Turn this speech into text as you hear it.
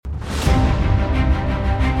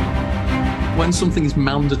when something is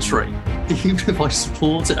mandatory, even if I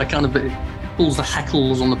support it, it pulls the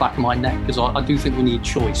heckles on the back of my neck, because I do think we need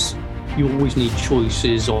choice. You always need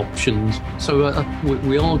choices, options. So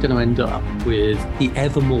we are going to end up with the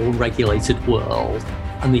ever more regulated world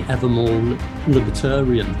and the ever more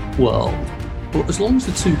libertarian world. But as long as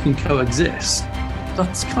the two can coexist,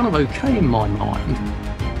 that's kind of okay in my mind.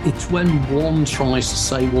 It's when one tries to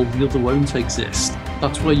say, well, the other won't exist.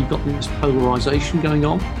 That's where you've got this polarisation going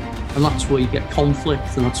on, and that's where you get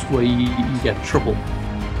conflict, and that's where you get trouble.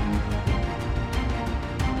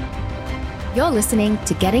 You're listening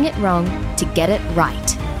to Getting It Wrong to Get It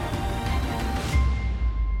Right.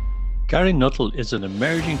 Gary Nuttall is an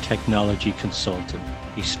emerging technology consultant.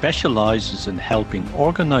 He specialises in helping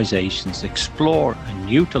organisations explore and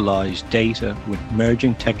utilise data with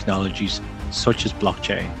emerging technologies such as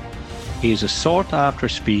blockchain. He is a sought-after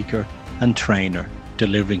speaker and trainer,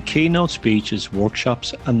 delivering keynote speeches,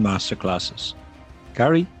 workshops and masterclasses.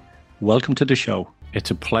 Gary, welcome to the show.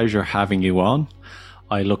 It's a pleasure having you on.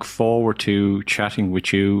 I look forward to chatting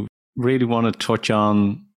with you. Really want to touch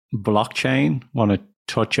on blockchain, want to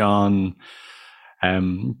touch on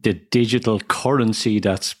the digital currency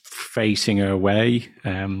that's facing our way.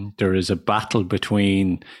 There is a battle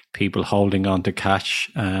between people holding on to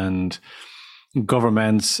cash and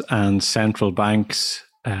governments and central banks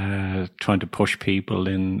trying to push people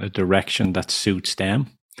in a direction that suits them.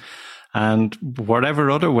 And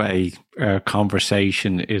whatever other way our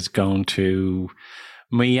conversation is going to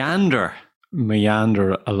meander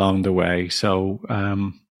along the way. So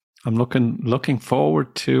I'm looking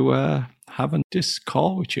forward to having this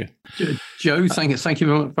call with you. Joe, thank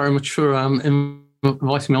you very much for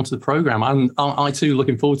inviting me onto the program. And I too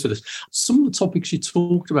looking forward to this. Some of the topics you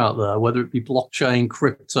talked about there, whether it be blockchain,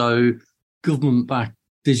 crypto, government-backed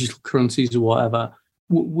digital currencies or whatever,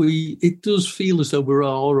 it does feel as though we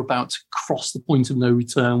are about to cross the point of no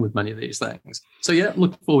return with many of these things. So yeah,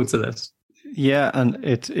 look forward to this. Yeah, and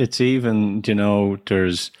it's even,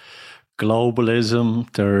 there's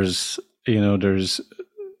globalism, there's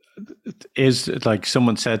like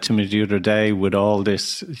someone said to me the other day, with all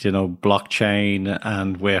this, blockchain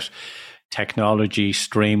and with technology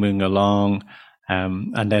streaming along,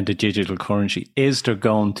 and then the digital currency, is there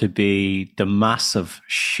going to be the massive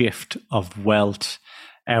shift of wealth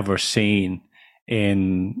ever seen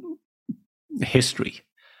in history?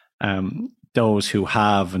 Those who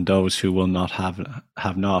have and those who will not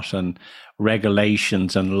have not, and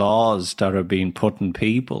regulations and laws that are being put on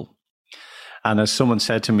people. And as someone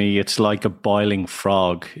said to me, it's like a boiling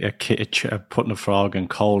frog, putting a frog in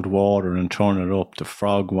cold water and turning it up. The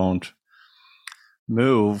frog won't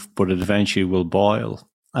move, but it eventually will boil.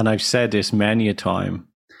 And I've said this many a time.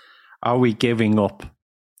 Are we giving up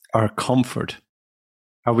our comfort?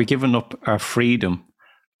 Are we giving up our freedom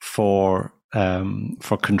for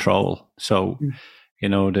control? So,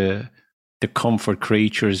 the comfort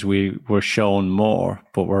creatures, we're shown more,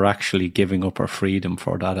 but we're actually giving up our freedom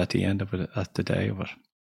for that at the end of it, at the day of it.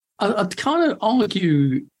 I'd kind of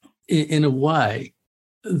argue in a way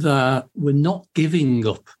that we're not giving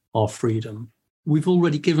up our freedom. We've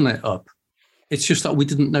already given it up. It's just that we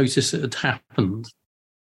didn't notice it had happened.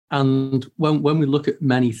 And when we look at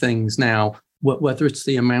many things now, whether it's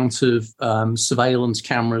the amount of surveillance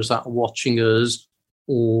cameras that are watching us,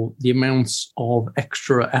 or the amounts of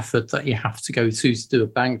extra effort that you have to go to do a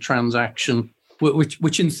bank transaction,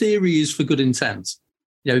 which in theory is for good intent.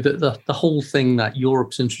 The whole thing that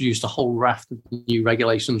Europe's introduced a whole raft of new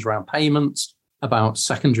regulations around payments, about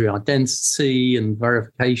secondary identity and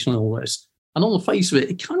verification and all this. And on the face of it,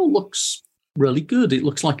 it kind of looks really good. It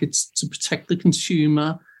looks like it's to protect the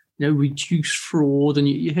consumer, reduce fraud, and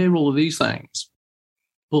you hear all of these things.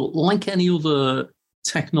 But like any other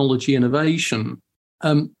technology innovation,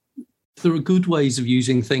 there are good ways of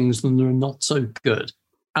using things and there are not so good.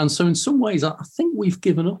 And so in some ways, I think we've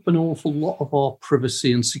given up an awful lot of our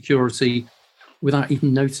privacy and security without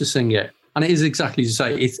even noticing it. And it is exactly as you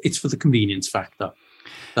say, it's for the convenience factor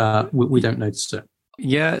that we don't notice it.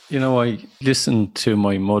 Yeah, I listened to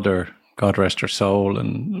my mother, God rest her soul,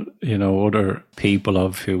 and, other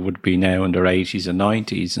people who would be now in their 80s and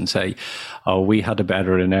 90s and say, oh, we had it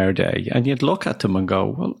better in our day. And you'd look at them and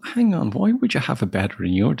go, well, hang on, why would you have it better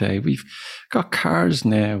in your day? We've got cars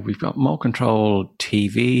now, we've got remote control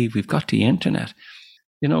TV, we've got the internet.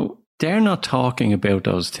 They're not talking about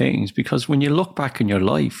those things, because when you look back in your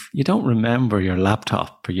life, you don't remember your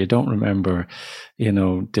laptop, or you don't remember,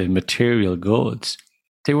 the material goods.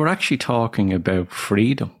 They were actually talking about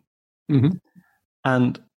freedom. Mm-hmm.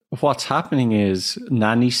 And what's happening is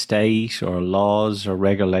nanny state or laws or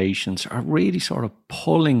regulations are really sort of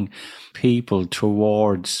pulling people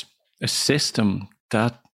towards a system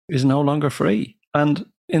that is no longer free. And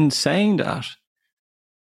in saying that,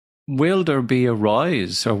 will there be a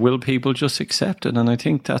rise, or will people just accept it? And I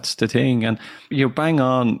think that's the thing. And you bang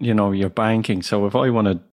on, your banking. So if I want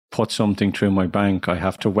to put something through my bank, I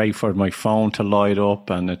have to wait for my phone to light up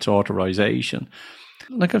and its authorization.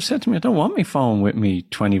 Like I've said to me, I don't want my phone with me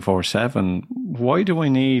 24/7. Why do I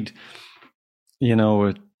need,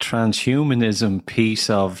 a transhumanism piece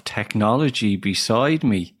of technology beside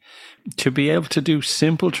me to be able to do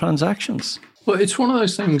simple transactions? Well, it's one of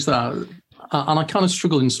those things that, and I kind of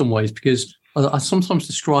struggle in some ways, because I sometimes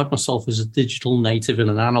describe myself as a digital native in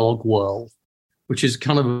an analog world, which is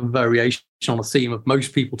kind of a variation on a theme of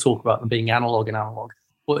most people talk about them being analog and analog.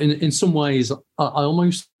 But in some ways, I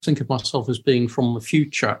almost think of myself as being from the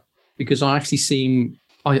future, because I actually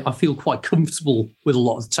I feel quite comfortable with a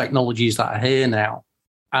lot of the technologies that are here now.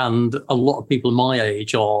 And a lot of people my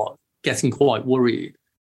age are getting quite worried.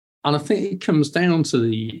 And I think it comes down to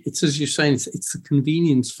it's as you're saying, it's the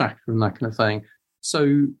convenience factor and that kind of thing.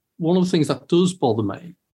 So one of the things that does bother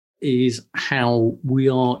me is how we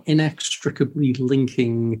are inextricably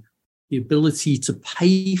linking the ability to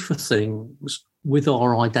pay for things with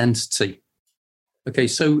our identity. Okay,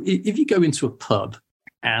 so if you go into a pub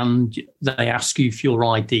and they ask you for your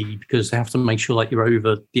ID because they have to make sure that you're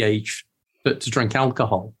over the age to drink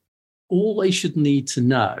alcohol, all they should need to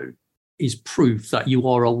know is proof that you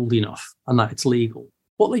are old enough and that it's legal.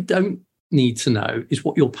 What they don't need to know is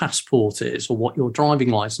what your passport is or what your driving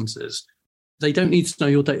license is. They don't need to know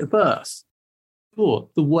your date of birth.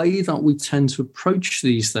 But the way that we tend to approach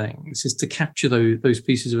these things is to capture those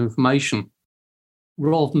pieces of information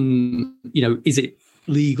rather than, is it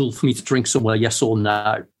legal for me to drink somewhere, yes or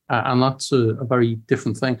no? And that's a very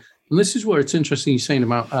different thing. And this is where it's interesting you're saying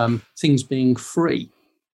about things being free.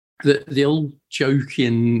 The old joke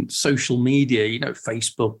in social media,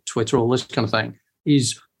 Facebook, Twitter, all this kind of thing,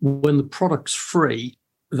 is when the product's free,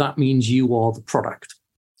 that means you are the product.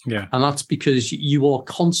 Yeah. And that's because you are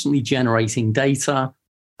constantly generating data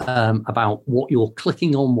about what you're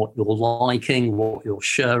clicking on, what you're liking, what you're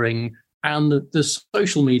sharing. And the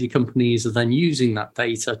social media companies are then using that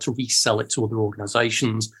data to resell it to other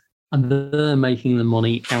organizations. And they're making the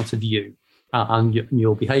money out of you and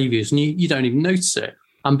your behaviors. And you don't even notice it.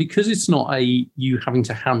 And because it's not you having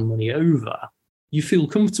to hand money over, you feel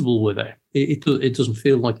comfortable with it. It doesn't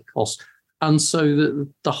feel like a cost. And so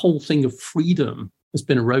the whole thing of freedom has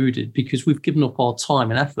been eroded because we've given up our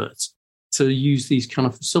time and effort to use these kind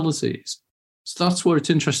of facilities. So that's where it's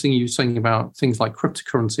interesting you were saying about things like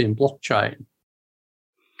cryptocurrency and blockchain.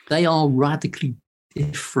 They are radically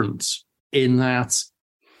different in that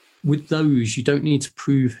with those, you don't need to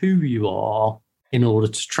prove who you are in order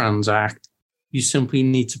to transact. You simply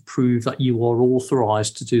need to prove that you are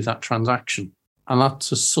authorized to do that transaction. And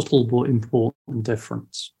that's a subtle but important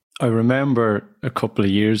difference. I remember a couple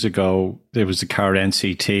of years ago, there was a car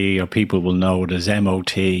NCT, or people will know it as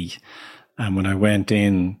MOT. And when I went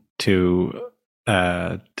in to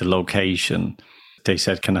the location, they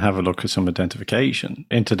said, can I have a look at some identification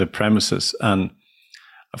into the premises? And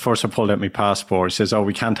first I pulled out my passport. It says,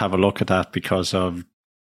 we can't have a look at that because of,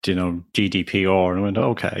 GDPR. And I went,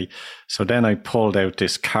 okay. So then I pulled out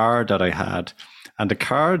this card that I had, and the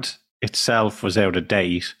card itself was out of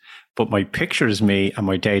date, but my picture is me and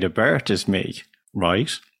my date of birth is me,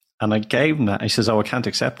 right? And I gave him that. He says, I can't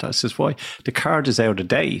accept that. I says, why? The card is out of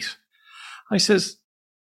date. I says,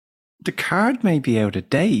 the card may be out of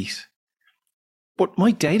date, but my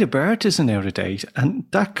date of birth isn't out of date. And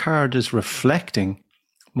that card is reflecting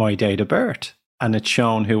my date of birth and it's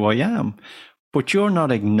showing who I am. But you're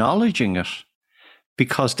not acknowledging it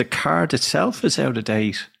because the card itself is out of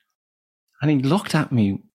date. And he looked at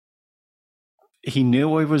me. He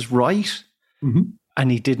knew I was right, and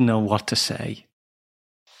he didn't know what to say.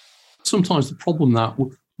 Sometimes the problem that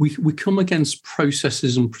we come against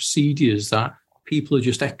processes and procedures that people are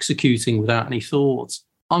just executing without any thoughts.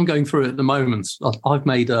 I'm going through it at the moment. I've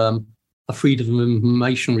made a freedom of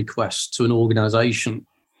information request to an organization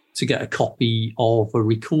to get a copy of a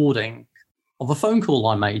recording of a phone call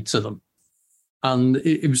I made to them. And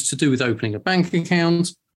it was to do with opening a bank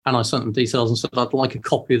account. And I sent them details and said, I'd like a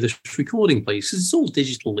copy of this recording, please, because it's all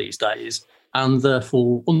digital these days. And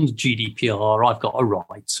therefore, under GDPR, I've got a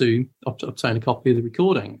right to obtain a copy of the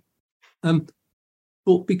recording.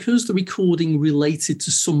 But because the recording related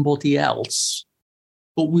to somebody else,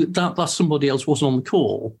 but that somebody else wasn't on the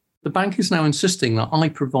call, the bank is now insisting that I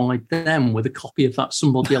provide them with a copy of that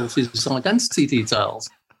somebody else's identity details.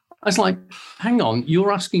 I was like, hang on,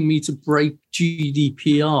 you're asking me to break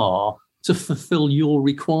GDPR to fulfill your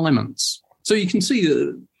requirements. So you can see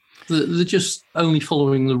that The just only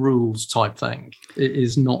following the rules type thing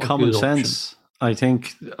is not common a good sense.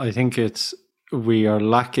 option. I think it's we are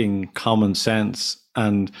lacking common sense,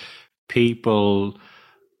 and people,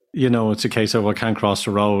 it's a case of I can't cross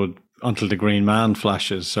the road until the green man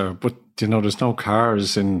flashes, but there's no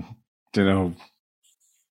cars in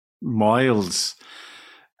miles.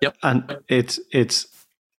 Yep. And it's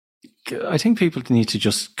I think people need to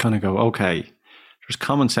just kind of go, okay, there's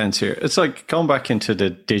common sense here. It's like going back into the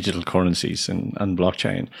digital currencies and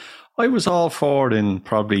blockchain. I was all for it in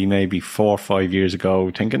probably maybe 4 or 5 years ago,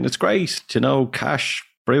 thinking it's great, cash,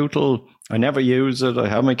 brutal. I never use it. I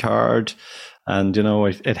have my card and,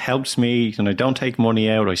 it helps me, and I don't take money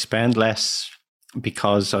out. I spend less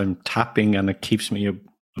because I'm tapping, and it keeps me a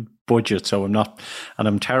budget. So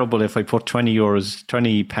I'm terrible if I put €20,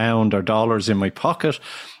 £20 or dollars in my pocket.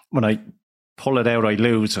 When I pull it out, I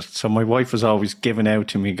lose it. So my wife was always giving out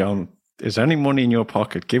to me, going, is there any money in your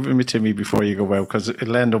pocket? Give it to me before you go out, because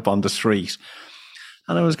it'll end up on the street.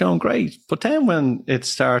 And I was going, great. But then when it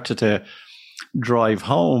started to drive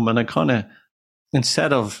home, and I kind of,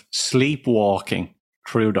 instead of sleepwalking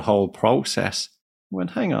through the whole process, I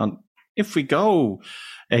went, hang on, if we go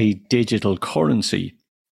a digital currency,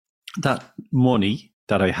 that money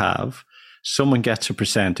that I have, someone gets a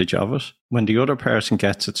percentage of it. When the other person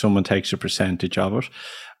gets it, someone takes a percentage of it.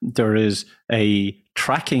 There is a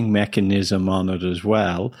tracking mechanism on it as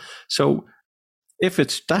well. So if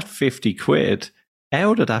it's that 50 quid,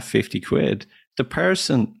 out of that 50 quid, the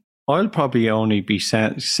person, I'll probably only be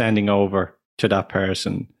sending over to that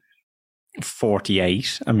person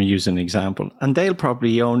 48, I'm using an example, and they'll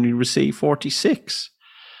probably only receive 46.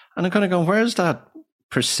 And I'm kind of going, where's that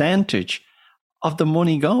percentage of the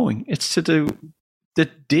money going? It's to the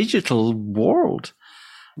digital world.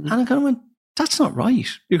 And I'm kind of went, that's not right.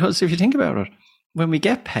 Because if you think about it, when we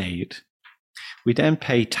get paid, we then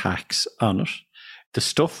pay tax on it. The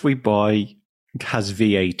stuff we buy has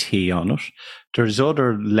VAT on it. There's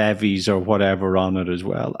other levies or whatever on it as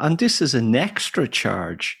well. And this is an extra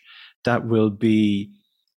charge that will be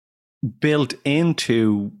built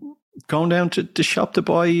into going down to the shop to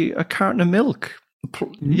buy a carton of milk,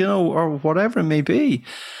 or whatever it may be.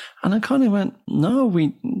 And I kind of went, no,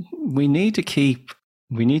 we need to keep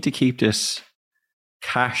this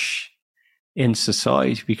cash in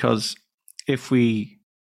society, because if we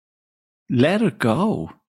let it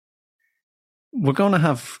go, we're going to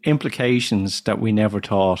have implications that we never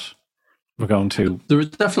thought we're going to. There are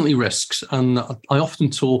definitely risks, and I often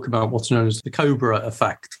talk about what's known as the Cobra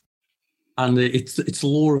effect, and it's the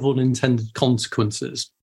law of unintended consequences.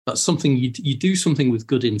 That's something you do something with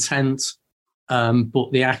good intent,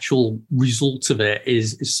 but the actual result of it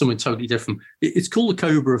is something totally different. It's called the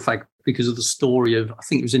Cobra effect because of the story of, I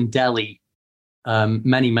think it was in Delhi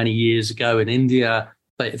many, many years ago in India.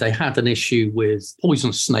 They had an issue with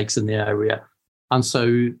poisonous snakes in the area. And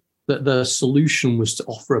so the solution was to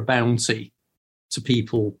offer a bounty to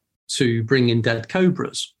people to bring in dead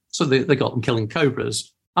cobras. So they got them killing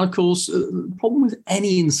cobras. And of course, the problem with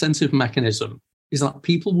any incentive mechanism is that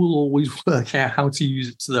people will always work out how to use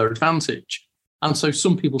it to their advantage. And so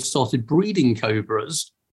some people started breeding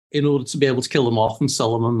cobras in order to be able to kill them off and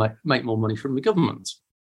sell them and make more money from the government.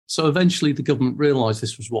 So eventually the government realized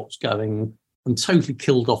this was what's going and totally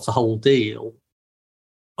killed off the whole deal,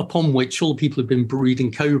 upon which all the people who'd been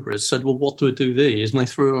breeding cobras said, well, what do I do with these? And they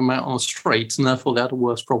threw them out on the streets, and therefore they had a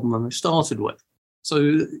worse problem than they started with.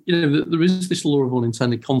 So, there is this law of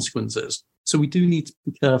unintended consequences. So we do need to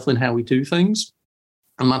be careful in how we do things.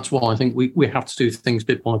 And that's why I think we have to do things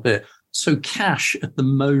bit by bit. So cash at the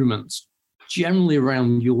moment, generally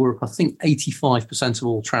around Europe, I think 85% of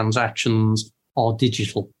all transactions are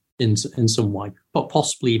digital in some way, but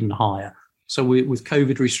possibly even higher. So with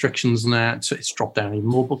COVID restrictions and that, it's dropped down even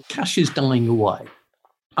more, but cash is dying away.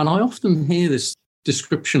 And I often hear this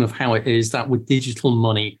description of how it is that with digital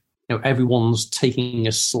money, everyone's taking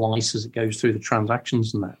a slice as it goes through the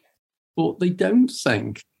transactions and that. But they don't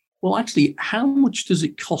think, well, actually, how much does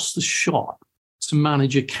it cost the shop to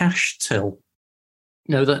manage a cash till?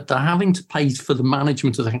 That they're having to pay for the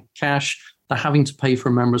management of the cash, they're having to pay for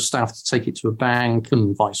a member of staff to take it to a bank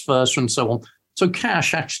and vice versa and so on. So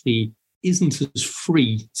cash actually isn't as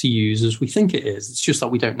free to use as we think it is. It's just that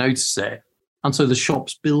we don't notice it. And so the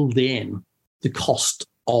shops build in the cost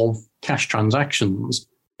of cash transactions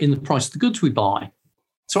in the price of the goods we buy.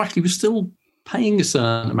 So actually we're still paying a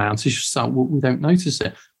certain amount. It's just that we don't notice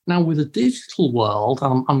it. Now with a digital world,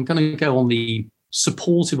 I'm going to go on the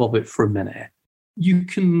supportive of it for a minute. You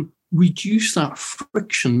can reduce that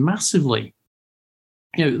friction massively.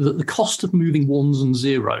 The cost of moving ones and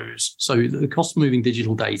zeros, so the cost of moving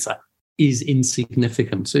digital data, is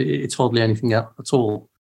insignificant. It's hardly anything at all.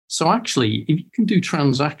 So actually, if you can do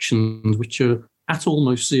transactions which are at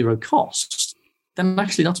almost zero cost, then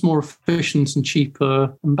actually that's more efficient and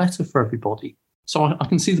cheaper and better for everybody. So I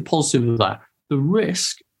can see the positive of that. The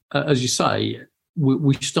risk, as you say,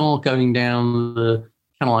 we start going down the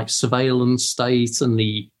kind of like surveillance state and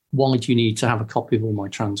the why do you need to have a copy of all my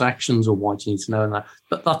transactions or why do you need to know that?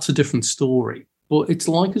 But that's a different story. But it's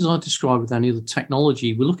like, as I described with any other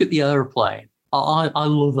technology, we look at the aeroplane. I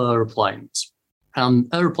love aeroplanes.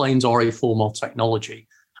 And aeroplanes are a form of technology.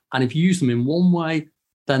 And if you use them in one way,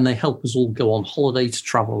 then they help us all go on holiday to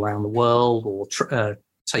travel around the world or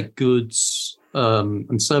take goods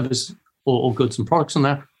and service or goods and products on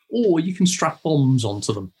there. Or you can strap bombs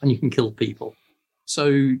onto them and you can kill people.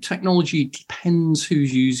 So technology depends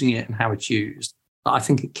who's using it and how it's used. But I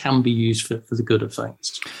think it can be used for the good of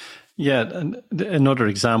things. Yeah, and another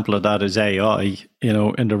example of that is AI. You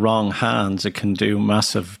know, in the wrong hands, it can do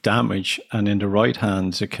massive damage, and in the right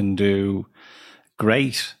hands, it can do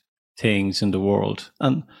great things in the world.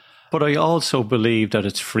 But I also believe that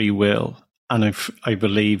it's free will, and I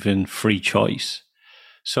believe in free choice.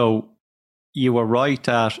 So you were right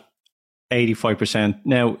that 85%.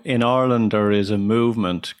 Now, in Ireland, there is a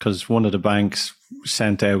movement because one of the banks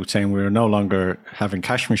sent out saying we're no longer having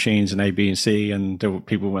cash machines in A, B, and C, and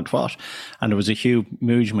people went, what? And there was a huge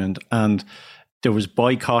movement, and there was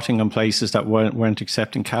boycotting on places that weren't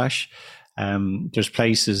accepting cash. There's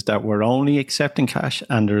places that were only accepting cash,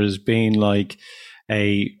 and there has been like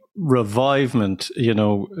a revivement, you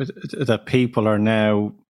know, that people are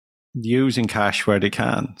now using cash where they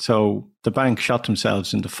can. So the bank shot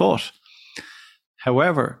themselves in the foot.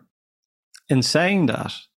 However, in saying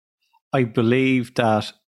that, I believe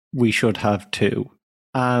that we should have two.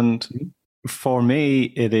 And for me,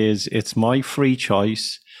 it's my free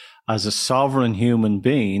choice as a sovereign human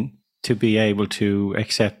being to be able to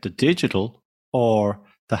accept the digital or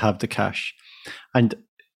to have the cash. And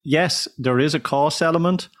yes, there is a cost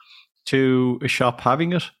element to a shop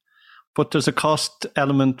having it, but there's a cost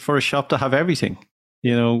element for a shop to have everything.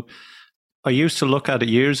 You know, I used to look at it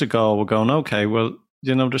years ago, going, okay, well,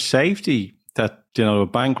 you know, there's safety that, you know, a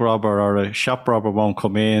bank robber or a shop robber won't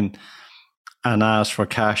come in and ask for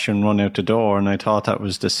cash and run out the door. And I thought that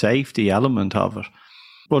was the safety element of it.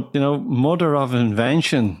 But, you know, mother of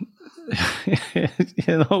invention,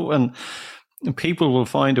 you know, and people will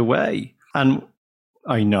find a way. And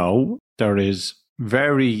I know there is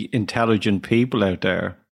very intelligent people out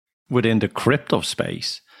there within the crypto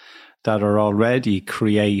space that are already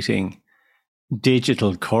creating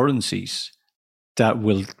digital currencies that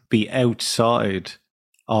will be outside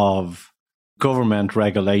of government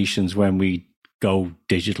regulations when we go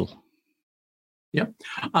digital. Yeah,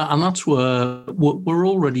 and that's where we're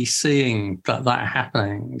already seeing that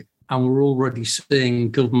happening, and we're already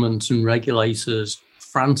seeing governments and regulators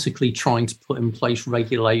frantically trying to put in place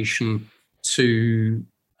regulation to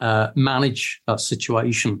manage that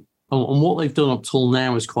situation. And what they've done up till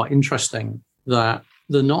now is quite interesting, that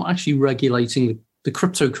they're not actually regulating the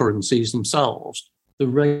cryptocurrencies themselves. They're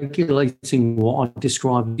regulating what I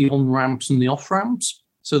describe the on-ramps and the off-ramps.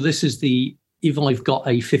 So this is if I've got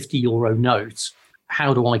a €50 note,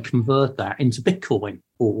 how do I convert that into Bitcoin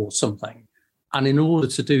or something? And in order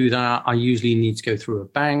to do that, I usually need to go through a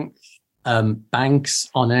bank. Banks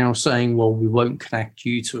are now saying, well, we won't connect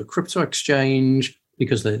you to a crypto exchange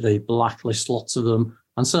because they blacklist lots of them.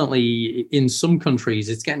 And certainly in some countries,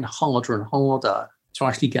 it's getting harder and harder to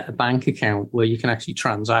actually get a bank account where you can actually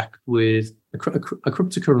transact with a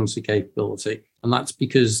cryptocurrency capability. And that's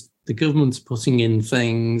because the government's putting in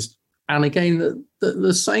things. And again,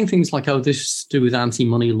 they're saying things like, oh, this is to do with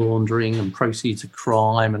anti-money laundering and proceeds of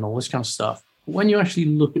crime and all this kind of stuff. But when you actually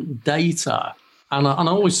look at the data, and I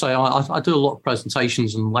always say, I do a lot of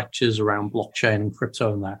presentations and lectures around blockchain and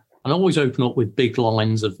crypto and that. And I always open up with big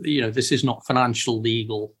lines of, you know, this is not financial,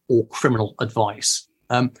 legal, or criminal advice.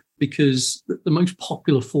 Because the most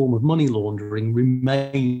popular form of money laundering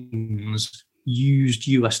remains used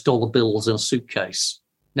US dollar bills in a suitcase.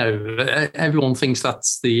 Now, everyone thinks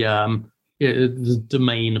that's the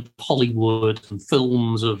domain of Hollywood and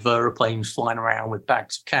films of airplanes flying around with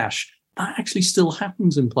bags of cash. That actually still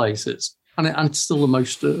happens in places, and it's still the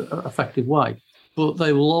most effective way. But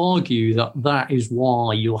they will argue that is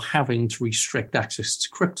why you're having to restrict access to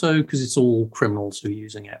crypto, because it's all criminals who are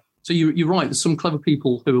using it. So you're right. There's some clever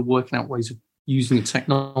people who are working out ways of using the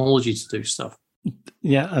technology to do stuff.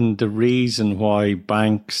 Yeah, and the reason why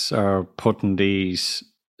banks are putting these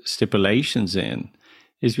stipulations in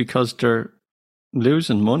is because they're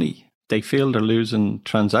losing money. They feel they're losing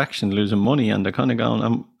money, and they're kind of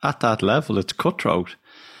going, at that level, it's cutthroat.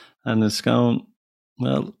 And it's going,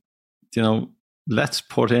 well, let's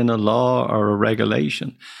put in a law or a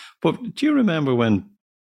regulation. But do you remember when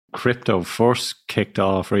crypto first kicked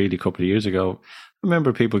off really a couple of years ago? I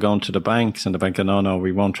remember people going to the banks and the bank going, no,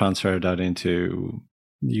 we won't transfer that into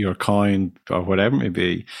your coin or whatever it may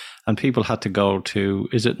be. And people had to go to,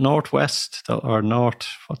 is it Northwest or North?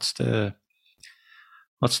 What's the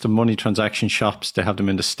money transaction shops? They have them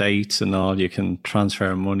in the States and all. You can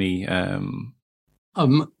transfer money.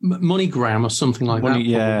 MoneyGram or something like that.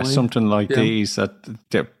 Yeah, probably. Something like these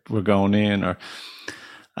that were going in.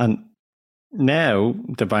 And now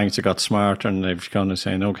the banks have got smarter and they've kind of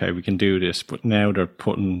saying, okay, we can do this. But now they're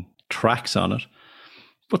putting tracks on it.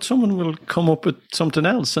 But someone will come up with something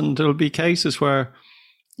else, and there'll be cases where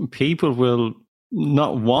people will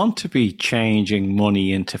not want to be changing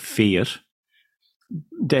money into fiat.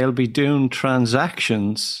 They'll be doing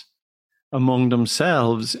transactions among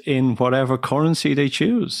themselves in whatever currency they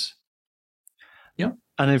choose. Yeah.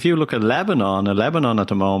 And if you look at Lebanon at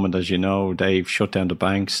the moment, as you know, they've shut down the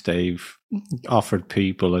banks. They've offered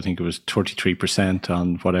people, I think it was 33%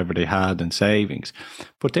 on whatever they had in savings.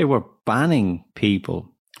 But they were banning people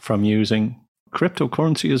from using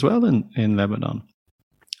cryptocurrency as well in Lebanon.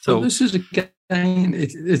 So this is, again,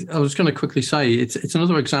 I was going to quickly say, it's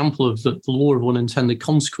another example of the law of unintended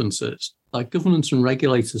consequences. Like, governments and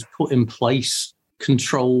regulators put in place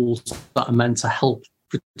controls that are meant to help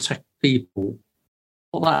protect people,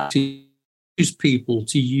 but that use people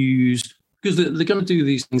to use, because they're going to do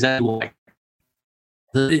these things anyway.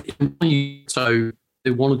 So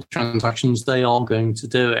they wanted transactions, they are going to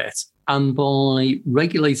do it. And by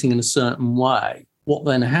regulating in a certain way, what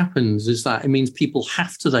then happens is that it means people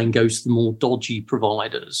have to then go to the more dodgy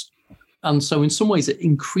providers. And so in some ways it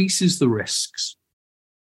increases the risks.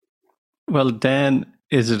 Well, then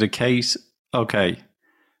is it a case, okay,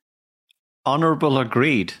 honourable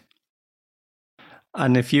agreed.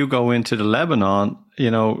 And if you go into the Lebanon,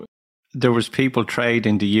 there was people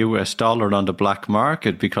trading the US dollar on the black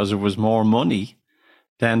market because it was more money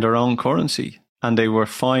than their own currency. And they were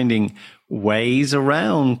finding ways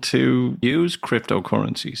around to use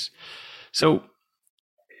cryptocurrencies. So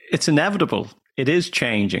it's inevitable. It is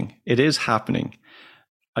changing. It is happening.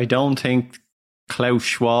 I don't think Klaus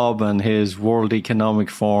Schwab and his World Economic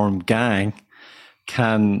Forum gang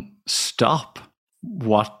can stop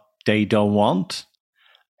what they don't want.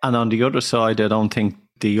 And on the other side, I don't think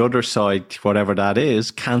the other side, whatever that is,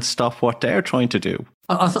 can stop what they're trying to do.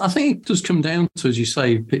 I think it does come down to, as you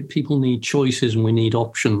say, people need choices and we need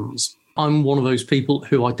options. I'm one of those people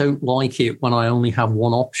who I don't like it when I only have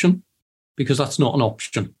one option, because that's not an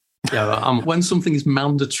option. When something is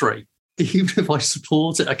mandatory, even if I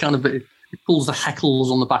support it, it pulls the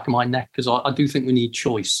hackles on the back of my neck, because I do think we need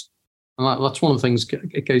choice. And that's one of the things,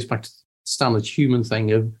 it goes back to the standard human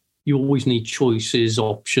thing of you always need choices,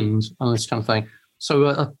 options, and this kind of thing.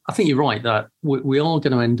 So I think you're right that we are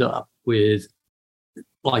going to end up with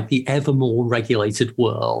like the ever more regulated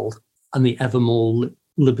world and the ever more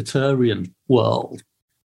libertarian world.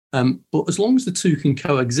 But as long as the two can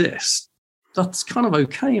coexist, that's kind of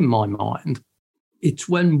okay in my mind. It's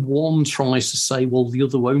when one tries to say, well, the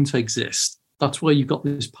other won't exist. That's where you've got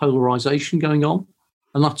this polarization going on.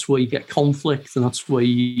 And that's where you get conflict, and that's where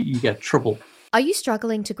you get trouble. Are you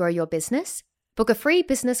struggling to grow your business? Book a free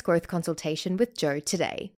business growth consultation with Joe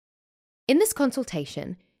today. In this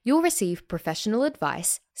consultation, you'll receive professional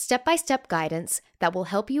advice, step-by-step guidance that will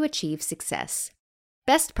help you achieve success.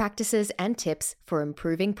 Best practices and tips for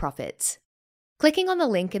improving profits. Clicking on the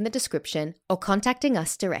link in the description or contacting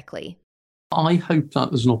us directly. I hope that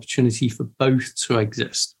there's an opportunity for both to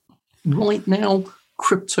exist. Right now,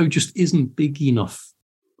 crypto just isn't big enough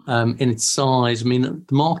in its size. I mean, the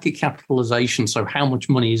market capitalization, so how much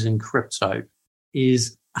money is in crypto,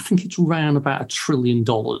 is, I think it's around about $1 trillion,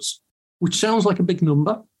 which sounds like a big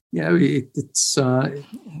number. It's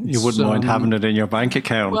you wouldn't mind having it in your bank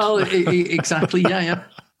account. Well, exactly, yeah.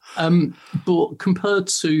 But compared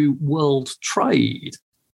to world trade,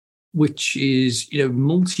 which is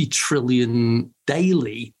multi-trillion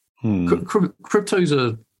daily, crypto's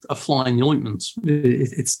a fly in the ointment.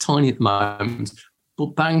 It's tiny at the moment,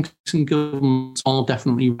 but banks and governments are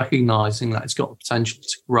definitely recognizing that it's got the potential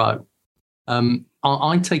to grow.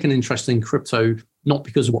 I take an interest in crypto not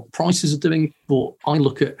because of what prices are doing, but I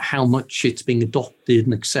look at how much it's being adopted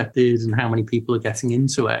and accepted and how many people are getting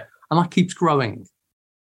into it. And that keeps growing.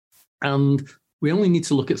 And we only need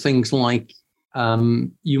to look at things like,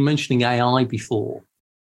 you were mentioning AI before.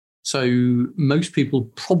 So most people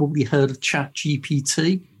probably heard of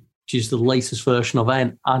ChatGPT, which is the latest version of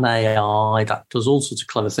an AI that does all sorts of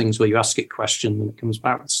clever things where you ask it questions and it comes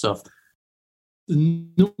back with stuff. the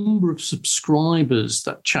number of subscribers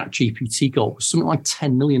that ChatGPT got was something like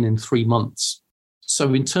 10 million in 3 months.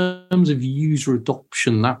 So in terms of user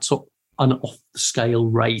adoption, that's an off-the-scale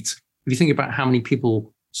rate. If you think about how many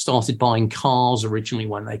people started buying cars originally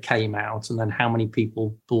when they came out, and then how many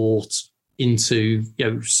people bought into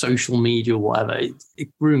social media or whatever, it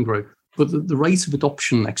grew and grew. But the rate of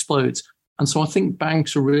adoption explodes. And so I think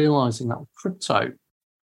banks are realizing that with crypto,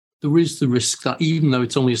 there is the risk that even though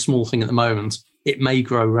it's only a small thing at the moment, it may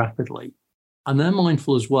grow rapidly. And they're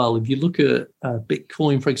mindful as well. If you look at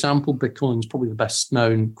Bitcoin, for example, Bitcoin is probably the best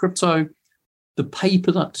known crypto. The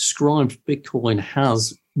paper that describes Bitcoin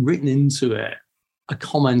has written into it a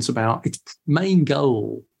comment about its main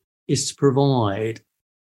goal is to provide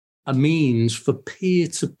a means for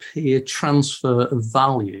peer-to-peer transfer of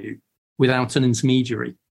value without an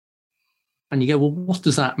intermediary. And you go, well, what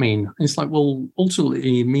does that mean? And it's like, well,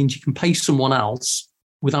 ultimately it means you can pay someone else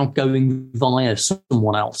without going via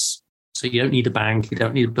someone else. So you don't need a bank, you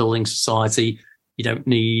don't need a building society, you don't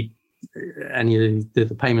need any of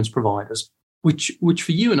the payments providers, which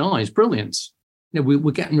for you and I is brilliant.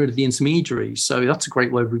 We're getting rid of the intermediary, so that's a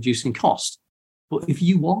great way of reducing cost. But if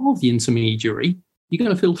you are the intermediary, you're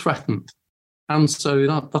going to feel threatened. And so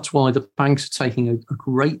that's why the banks are taking a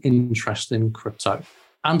great interest in crypto.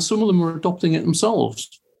 And some of them are adopting it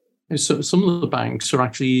themselves. So some of the banks are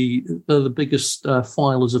actually the biggest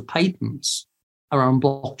filers of patents around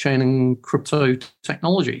blockchain and crypto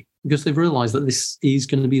technology because they've realized that this is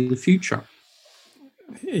going to be the future.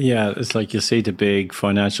 Yeah, it's like you see the big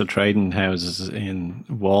financial trading houses in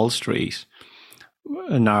Wall Street,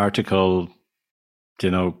 an article,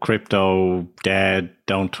 crypto dead,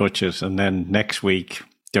 don't touch it. And then next week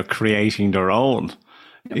they're creating their own,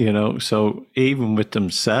 so even with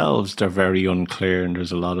themselves, they're very unclear and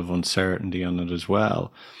there's a lot of uncertainty on it as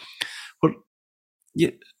well. But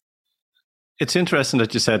it's interesting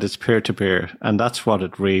that you said it's peer-to-peer, and that's what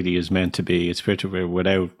it really is meant to be. It's peer-to-peer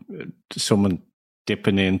without someone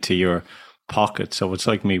dipping into your pocket. So it's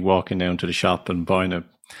like me walking down to the shop and buying a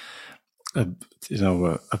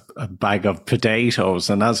bag of potatoes,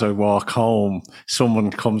 and as I walk home,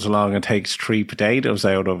 someone comes along and takes 3 potatoes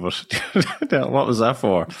out of it. What was that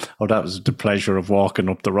for? Oh, that was the pleasure of walking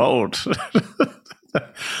up the road.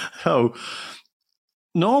 So,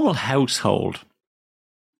 normal household,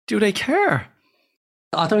 do they care?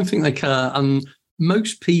 I don't think they care. And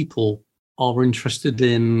most people are interested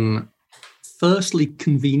in, firstly,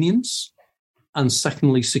 convenience, and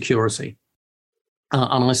secondly, security.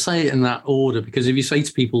 And I say it in that order because if you say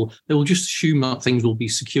to people, they will just assume that things will be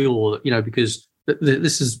secure, because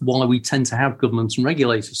this is why we tend to have governments and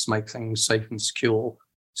regulators to make things safe and secure.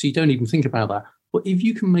 So you don't even think about that. But if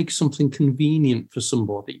you can make something convenient for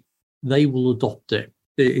somebody, they will adopt it.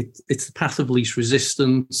 It's the path of least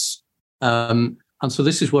resistance. And so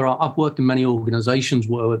this is where I've worked in many organizations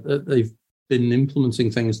where they've been implementing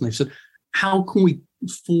things and they've said, how can we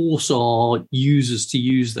force our users to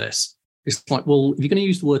use this? It's like, well, if you're going to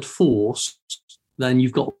use the word force, then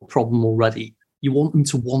you've got a problem already. You want them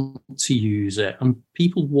to want to use it. And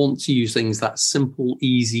people want to use things that's simple,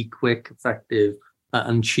 easy, quick, effective,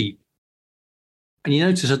 and cheap. And you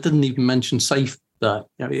notice I didn't even mention safe there.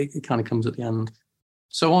 It kind of comes at the end.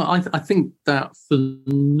 So I think that for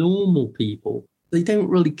normal people, they don't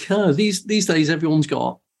really care. These days, everyone's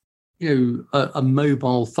got, a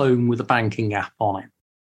mobile phone with a banking app on it,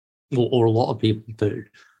 or a lot of people do.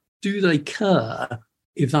 Do they care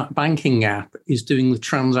if that banking app is doing the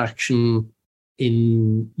transaction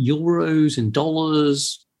in euros, in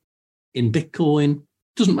dollars, in Bitcoin?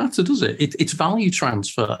 Doesn't matter, does it? It's value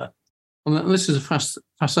transfer. And this is a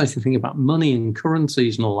fascinating thing about money and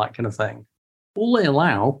currencies and all that kind of thing. All they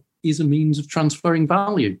allow is a means of transferring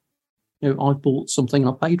value. I bought something,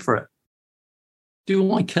 I paid for it.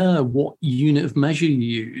 Do I care what unit of measure you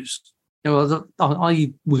use? I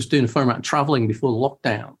was doing a fair amount of traveling before the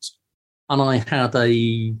lockdowns, and I had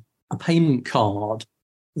a payment card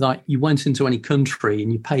that you went into any country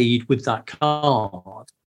and you paid with that card,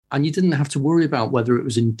 and you didn't have to worry about whether it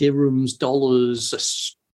was in dirhams, dollars,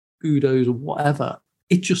 scudos, or whatever.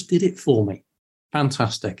 It just did it for me.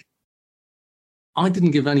 Fantastic. I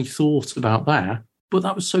didn't give any thought about that, but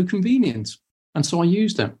that was so convenient, and so I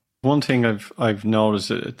used it. One thing I've noticed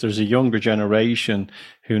that there's a younger generation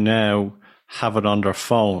who now have it on their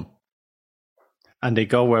phone, and they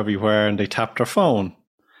go everywhere and they tap their phone.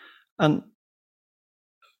 And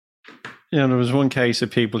there was one case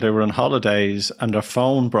of people, they were on holidays and their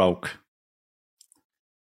phone broke,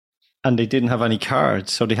 and they didn't have any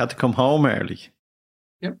cards, so they had to come home early.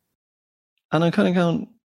 Yep. And I'm kind of going,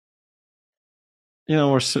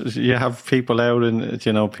 you have people out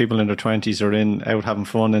people in their 20s are out having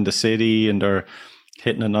fun in the city, and they're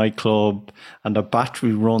hitting a nightclub, and the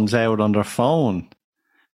battery runs out on their phone.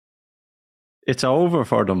 It's over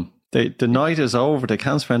for them. The night is over. They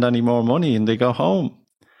can't spend any more money, and they go home.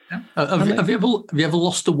 Yeah. Have you ever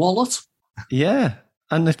lost a wallet? Yeah,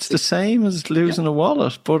 and it's the same as losing a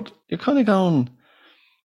wallet, but you're kind of going,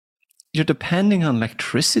 you're depending on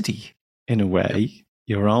electricity in a way,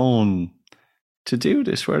 your own, to do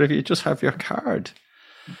this, where if you just have your card.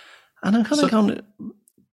 And I'm kind of going,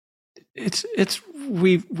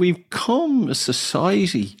 we've come a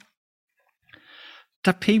society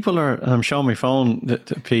that people are, and I'm showing my phone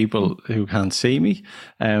to people who can't see me,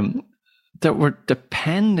 that we're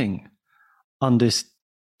depending on this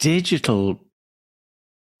digital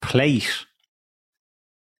plate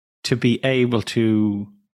to be able to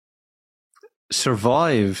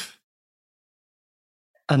survive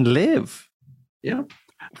and live. Yeah.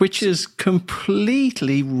 Which is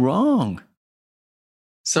completely wrong.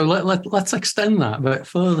 So let's extend that a bit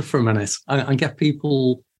further for a minute and get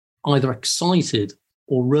people either excited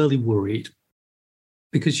or really worried.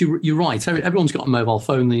 Because you're right, everyone's got a mobile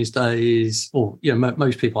phone these days, or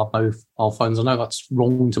most people have mobile phones. I know that's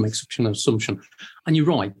wrong to make such an assumption. And you're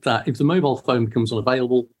right that if the mobile phone becomes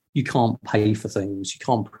unavailable, you can't pay for things, you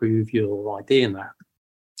can't prove your ID in that.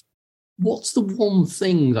 What's the one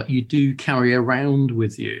thing that you do carry around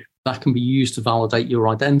with you that can be used to validate your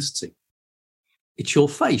identity? It's your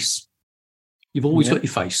face. You've always got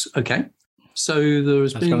your face, okay? So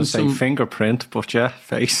there's been going to say fingerprint, but yeah,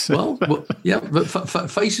 face. well, yeah, but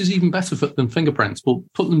face is even better than fingerprints, but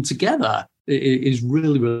put them together is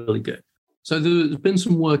really, really good. So there's been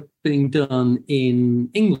some work being done in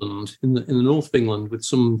England, in the north of England, with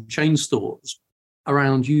some chain stores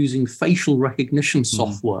around using facial recognition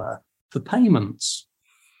software for payments.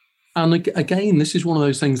 And again, this is one of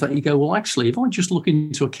those things that you go, well, actually, if I just look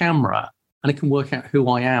into a camera and it can work out who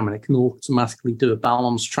I am and it can automatically do a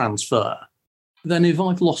balance transfer, then if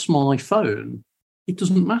I've lost my phone, it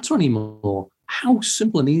doesn't matter anymore. How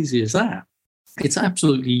simple and easy is that? It's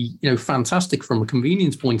absolutely, fantastic from a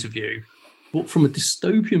convenience point of view, but from a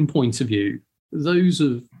dystopian point of view, those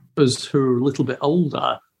of us who are a little bit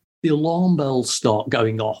older, the alarm bells start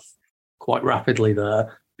going off quite rapidly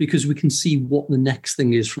there, because we can see what the next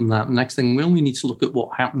thing is from that. The next thing, we only need to look at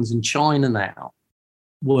what happens in China now,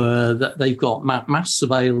 where they've got mass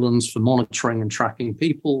surveillance for monitoring and tracking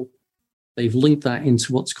people. They've linked that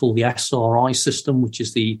into what's called the SRI system, which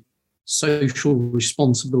is the Social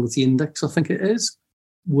Responsibility Index, I think it is,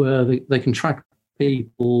 where they can track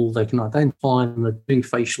people, they can identify them, they're doing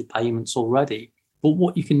facial payments already. But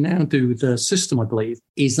what you can now do with the system, I believe,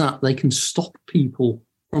 is that they can stop people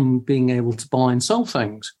from being able to buy and sell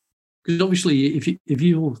things. Because obviously, if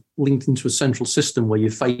you're linked into a central system where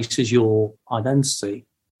your face is your identity,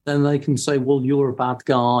 then they can say, well, you're a bad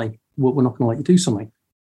guy, we're not going to let you do something.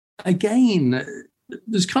 Again,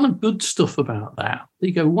 there's kind of good stuff about that.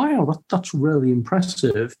 You go, wow, that's really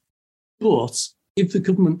impressive. But if the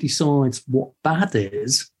government decides what bad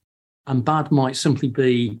is, and bad might simply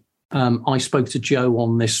be, I spoke to Joe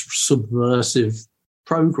on this subversive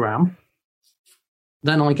program,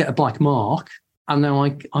 then I get a black mark, and now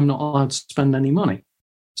I'm not allowed to spend any money.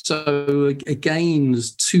 So again,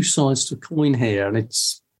 there's two sides to a coin here, and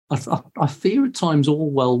I fear at times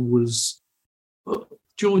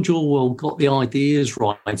George Orwell got the ideas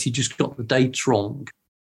right. He just got the dates wrong,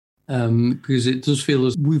 because it does feel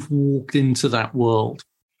as we've walked into that world.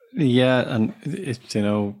 Yeah, and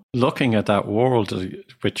looking at that world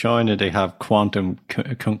with China, they have a quantum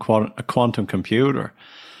computer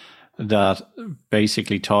that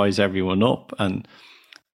basically ties everyone up. And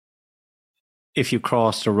if you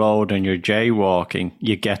cross the road and you're jaywalking,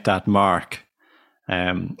 you get that mark.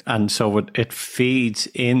 And so it feeds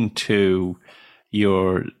into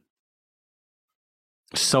your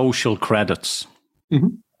social credits.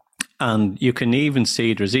 Mm-hmm. And you can even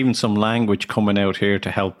see there's even some language coming out here to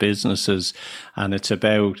help businesses. And it's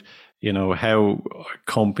about, how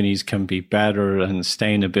companies can be better and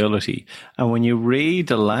sustainability. And when you read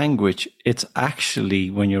the language, it's actually,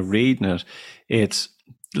 when you're reading it, it's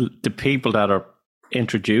the people that are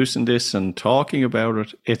introducing this and talking about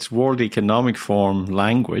it. It's World Economic Forum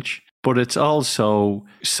language, but it's also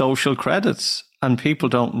social credits. And people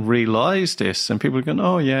don't realize this. And people are going,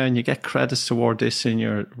 oh, yeah, and you get credits toward this in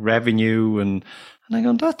your revenue. And I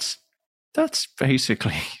go, that's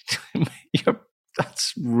basically,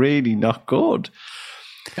 that's really not good.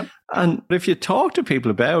 Yep. And if you talk to people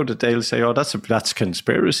about it, they'll say, oh, that's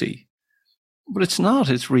conspiracy. But it's not.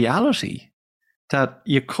 It's reality that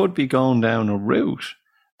you could be going down a route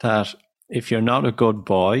that if you're not a good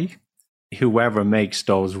boy, whoever makes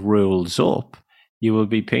those rules up, you will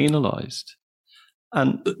be penalised.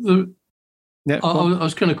 And I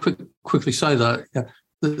was going to quickly say that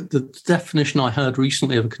the definition I heard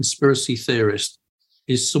recently of a conspiracy theorist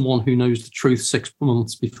is someone who knows the truth 6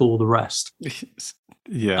 months before the rest.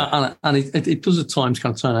 Yeah. And it does at times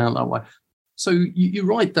kind of turn out that way. So you're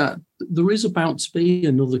right that there is about to be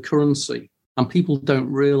another currency, and people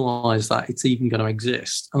don't realise that it's even going to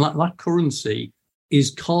exist. And that currency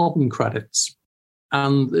is carbon credits.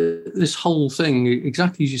 And this whole thing,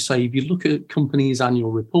 exactly as you say, if you look at companies'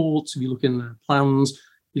 annual reports, if you look in their plans,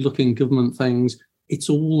 you look in government things, it's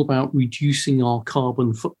all about reducing our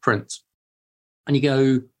carbon footprint. And you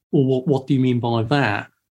go, well, what do you mean by that?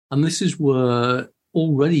 And this is where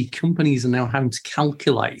already companies are now having to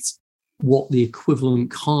calculate what the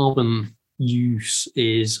equivalent carbon use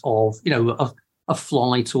is of, a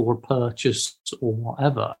flight or a purchase or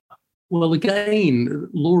whatever. Well, again,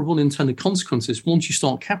 law of unintended consequences, once you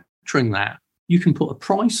start capturing that, you can put a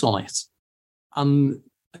price on it. And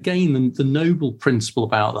again, the noble principle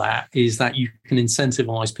about that is that you can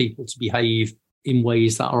incentivize people to behave in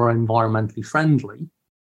ways that are environmentally friendly.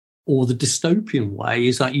 Or the dystopian way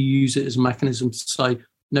is that you use it as a mechanism to say,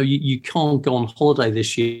 no, you can't go on holiday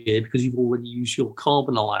this year because you've already used your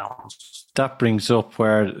carbon allowance. That brings up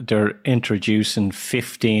where they're introducing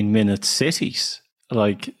 15-minute cities.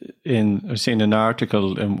 Like I've seen an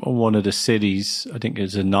article in one of the cities, I think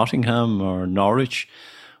it's in Nottingham or Norwich,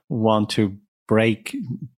 want to break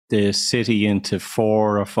the city into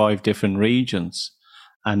 4 or 5 different regions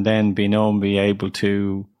and then be able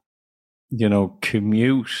to,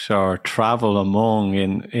 commute or travel among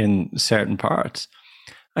in certain parts.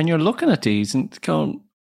 And you're looking at these and going,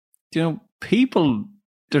 people,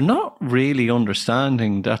 they're not really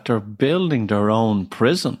understanding that they're building their own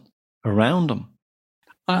prison around them.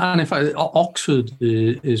 And in fact, Oxford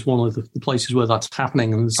is one of the places where that's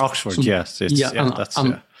happening. And Oxford, yes.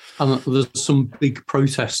 And there's some big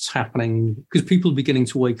protests happening because people are beginning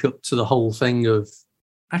to wake up to the whole thing of,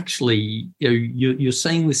 actually, you're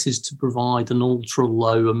saying this is to provide an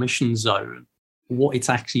ultra-low emission zone. What it's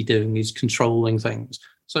actually doing is controlling things.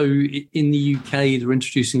 So in the UK, they're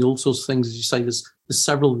introducing all sorts of things. As you say, there's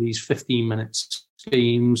several of these 15-minute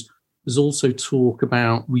schemes. There's also talk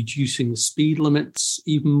about reducing the speed limits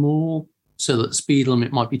even more, so that the speed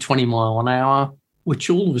limit might be 20 mile an hour, which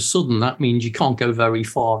all of a sudden that means you can't go very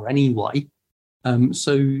far anyway.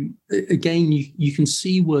 So again, you can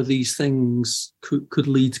see where these things could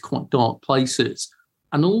lead to quite dark places.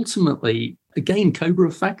 And ultimately, again, Cobra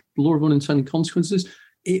effect, law of unintended consequences,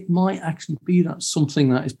 it might actually be that something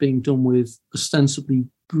that is being done with ostensibly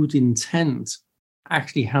good intent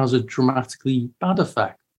actually has a dramatically bad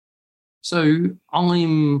effect. So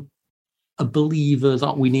I'm a believer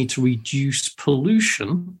that we need to reduce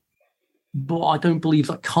pollution, but I don't believe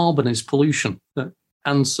that carbon is pollution.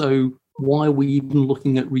 And so why are we even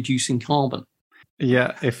looking at reducing carbon?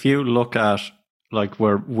 Yeah, if you look at, like,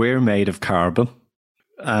 we're made of carbon,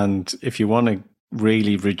 and if you want to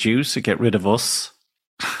really reduce it, get rid of us.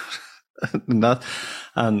 And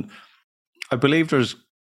I believe there's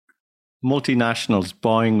multinationals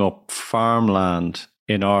buying up farmland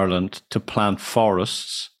in Ireland to plant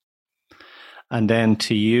forests and then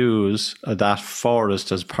to use that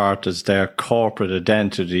forest as part of their corporate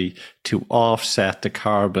identity to offset the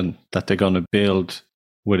carbon that they're going to build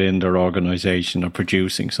within their organization or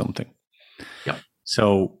producing something. Yep.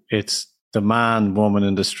 So it's the man, woman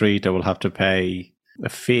in the street that will have to pay a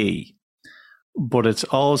fee. But it's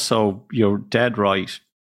also, you're dead right,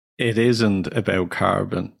 it isn't about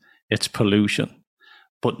carbon, it's pollution.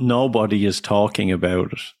 But nobody is talking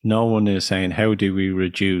about it. No one is saying, how do we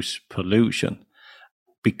reduce pollution?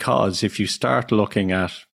 Because if you start looking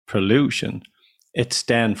at pollution, it's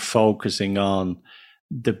then focusing on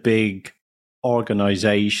the big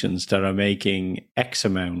organizations that are making X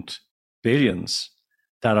amount, billions,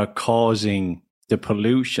 that are causing the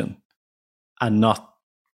pollution and not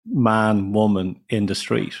man, woman in the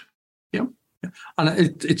street. Yeah. And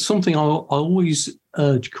it's something I always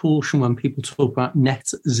urge caution when people talk about net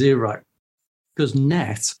zero, because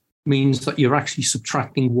net means that you're actually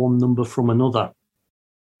subtracting one number from another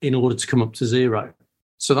in order to come up to zero.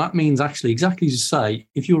 So that means actually, exactly as you say,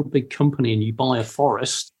 if you're a big company and you buy a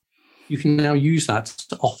forest, you can now use that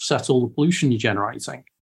to offset all the pollution you're generating.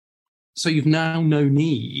 So you've now no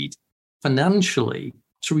need financially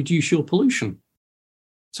to reduce your pollution.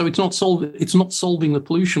 So it's not solving the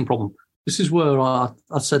pollution problem. This is where I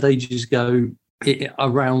said ages ago,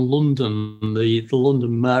 around London, the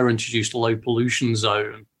London mayor introduced a low pollution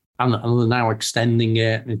zone, and they're now extending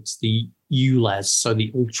it. It's the ULEZ, so I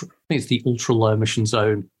think it's the ultra low emission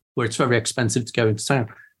zone, where it's very expensive to go into town.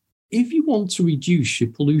 If you want to reduce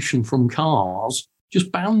your pollution from cars,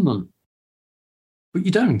 just ban them. But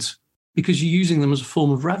you don't, because you're using them as a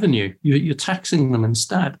form of revenue. You're taxing them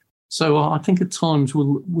instead. So I think at times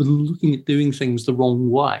we're looking at doing things the wrong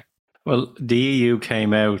way. Well, the EU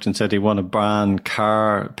came out and said they want to ban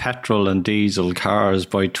petrol and diesel cars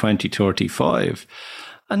by 2035.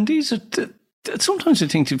 And these are, sometimes I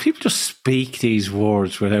think people just speak these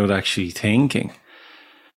words without actually thinking.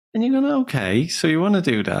 And you're going, okay, so you want to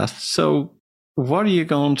do that. So what are you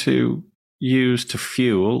going to use to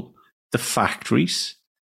fuel the factories?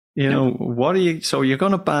 So you're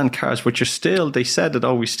going to ban cars, but they said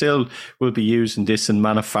that, we still will be using this in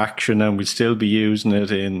manufacturing, and we'll still be using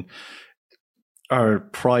it in our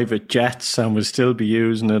private jets, and we'll still be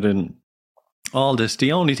using it in all this.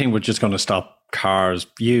 The only thing we're just going to stop cars,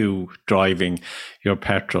 you driving your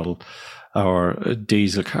petrol or a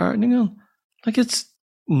diesel car. And you know, like, it's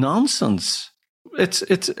nonsense. It's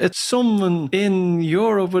someone in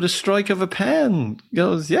Europe with a strike of a pen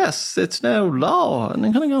goes, yes, it's now law. And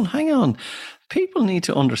I'm kind of going, hang on. People need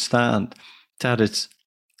to understand that it's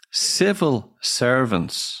civil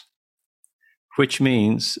servants, which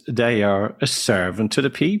means they are a servant to the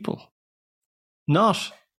people.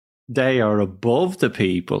 Not they are above the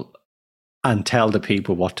people and tell the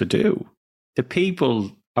people what to do. The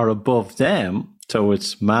people are above them. So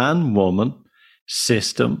it's man, woman,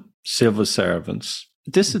 system, civil servants.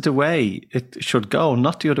 This is the way it should go,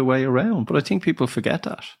 not the other way around. But I think people forget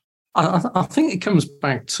that. I think it comes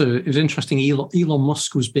back to, it was interesting, Elon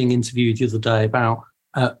Musk was being interviewed the other day about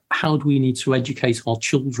how do we need to educate our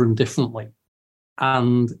children differently.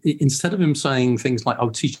 And instead of him saying things like,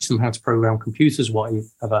 teach them how to program computers,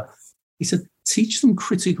 whatever, he said, teach them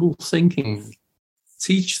critical thinking,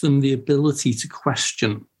 teach them the ability to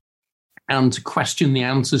question and to question the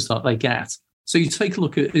answers that they get. So you take a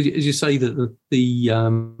look at, as you say, that the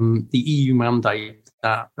EU mandate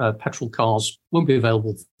that petrol cars won't be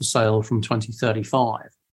available for sale from 2035.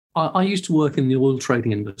 I used to work in the oil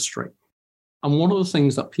trading industry. And one of the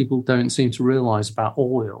things that people don't seem to realize about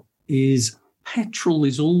oil is petrol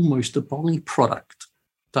is almost a byproduct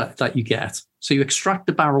that you get. So you extract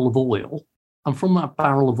a barrel of oil, and from that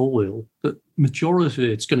barrel of oil, the majority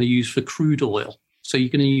of it's going to use for crude oil. So you're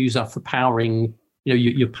going to use that for powering,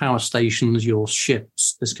 your power stations, your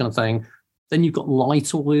ships, this kind of thing. Then you've got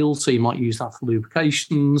light oil, so you might use that for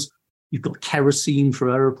lubrications. You've got kerosene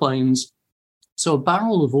for aeroplanes. So a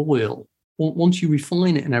barrel of oil, once you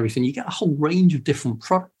refine it and everything, you get a whole range of different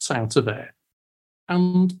products out of it.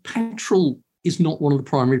 And petrol is not one of the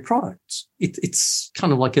primary products. It's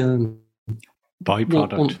kind of like a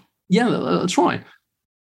byproduct. Yeah, that's right.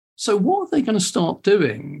 So what are they going to start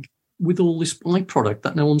doing with all this byproduct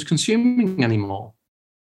that no one's consuming anymore?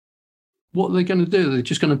 What are they going to do? They're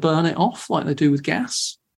just going to burn it off like they do with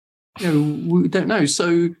gas? We don't know.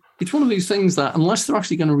 So it's one of these things that unless they're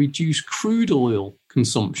actually going to reduce crude oil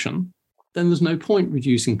consumption, then there's no point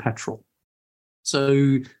reducing petrol.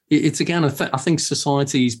 So it's, again, I think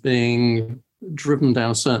society's being driven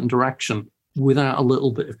down a certain direction without a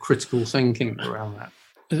little bit of critical thinking around that.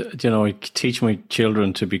 I teach my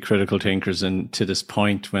children to be critical thinkers, and to this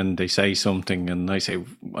point when they say something and I say,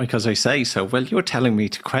 because I say so, well, you're telling me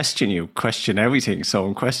to question everything, so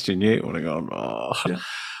I'm questioning you. And I go, Yeah.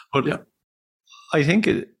 But yeah. I think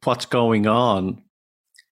what's going on,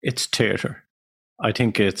 it's theatre. I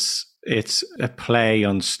think it's a play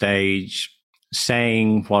on stage,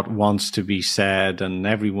 saying what wants to be said, and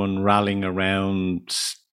everyone rallying around,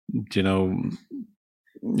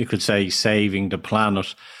 you could say saving the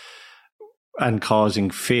planet and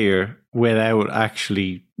causing fear without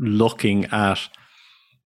actually looking at,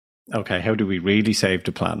 okay, how do we really save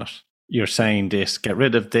the planet? You're saying this, get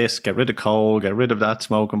rid of this, get rid of coal, get rid of that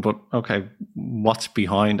smoking, but okay, what's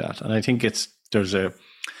behind that? And I think there's a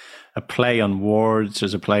play on words,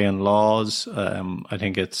 there's a play on laws. I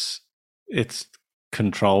think it's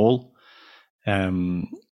control.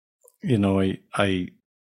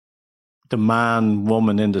 The man,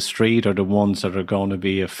 woman in the street are the ones that are going to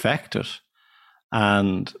be affected,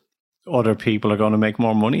 and other people are going to make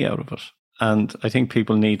more money out of it. And I think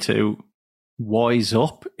people need to wise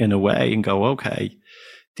up in a way and go, okay,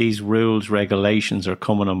 these rules, regulations are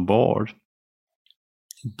coming on board,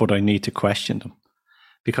 but I need to question them,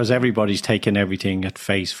 because everybody's taking everything at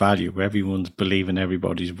face value. Everyone's believing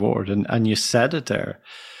everybody's word. And you said it there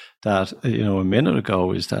that, a minute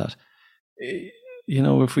ago, is that,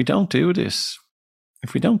 if we don't do this,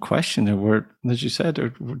 if we don't question it, we're, as you said,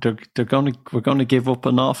 we're going to give up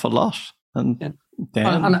an awful lot. And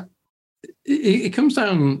then It comes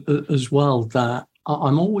down as well that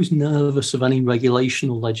I'm always nervous of any regulation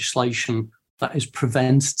or legislation that is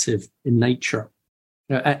preventative in nature.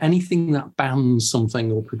 Anything that bans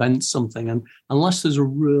something or prevents something, and unless there's a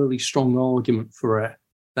really strong argument for it,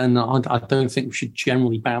 then I don't think we should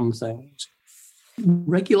generally ban things.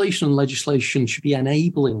 Regulation and legislation should be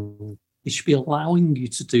enabling. It should be allowing you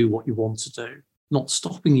to do what you want to do, not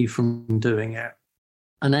stopping you from doing it.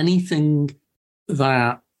 And anything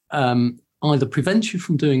that either prevents you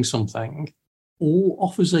from doing something or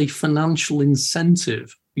offers a financial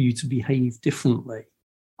incentive for you to behave differently,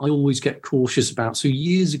 I always get cautious about. So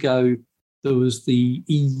years ago, there was the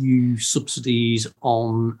EU subsidies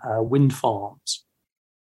on wind farms.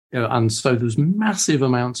 And so there was massive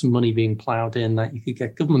amounts of money being ploughed in that you could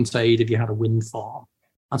get government aid if you had a wind farm.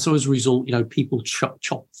 And so as a result, people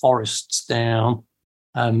chop forests down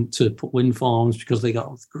to put wind farms because they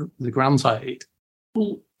got the grant aid.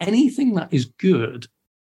 Well, anything that is good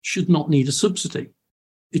should not need a subsidy.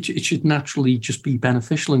 It should naturally just be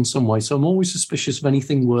beneficial in some way. So I'm always suspicious of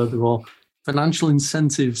anything where there are financial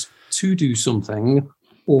incentives to do something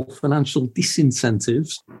or financial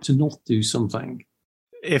disincentives to not do something.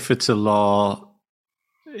 If it's a law,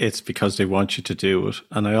 it's because they want you to do it.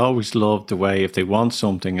 And I always love the way if they want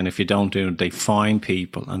something and if you don't do it, they fine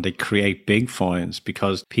people and they create big fines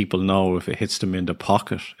because people know if it hits them in the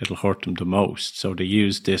pocket, it'll hurt them the most. So they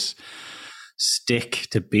use this stick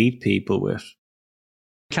to beat people with.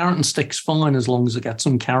 Carrot and stick's fine as long as it gets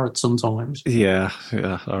some carrot sometimes. Yeah.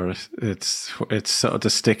 Or it's the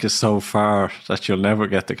stick is so far that you'll never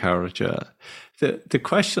get the carrot. Yeah. The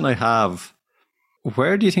question I have,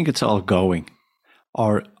 where do you think it's all going?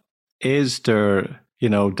 Or is there,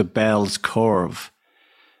 the Bell's curve?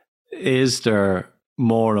 Is there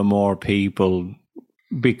more and more people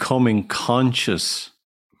becoming conscious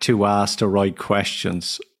to ask the right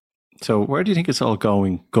questions? So where do you think it's all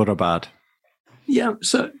going, good or bad? Yeah,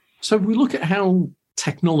 so we look at how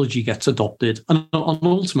technology gets adopted, and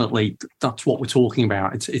ultimately that's what we're talking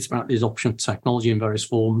about. It's about the adoption of technology in various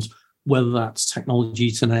forms, whether that's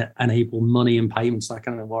technology to enable money and payments, that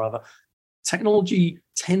kind of whatever. Technology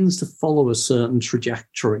tends to follow a certain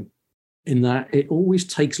trajectory in that it always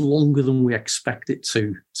takes longer than we expect it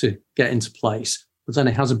to get into place, but then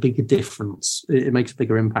it has a bigger difference. It makes a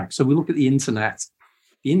bigger impact. So we look at the internet.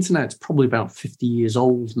 The internet's probably about 50 years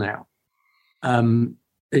old now.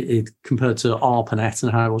 Compared to ARPANET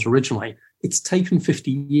and how it was originally, it's taken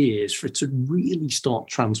 50 years for it to really start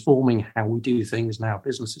transforming how we do things and how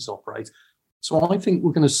businesses operate. So I think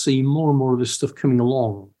we're going to see more and more of this stuff coming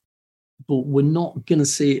along, but we're not going to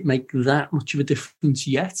see it make that much of a difference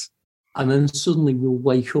yet. And then suddenly we'll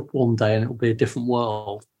wake up one day and it'll be a different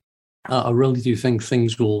world. I really do think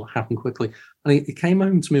things will happen quickly. And it came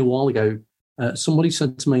home to me a while ago. Somebody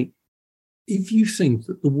said to me, if you think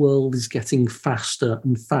that the world is getting faster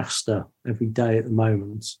and faster every day at the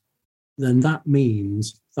moment, then that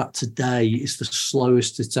means that today is the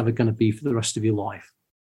slowest it's ever going to be for the rest of your life.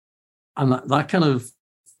 And that kind of,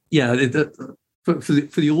 for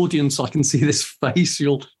the audience, I can see this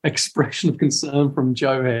facial expression of concern from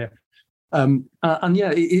Joe here.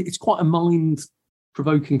 It's quite a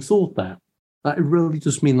mind-provoking thought there. That it really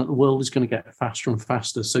does mean that the world is going to get faster and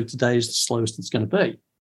faster. So today is the slowest it's going to be.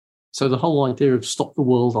 So the whole idea of stop the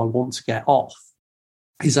world, I want to get off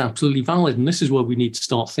is absolutely valid. And this is where we need to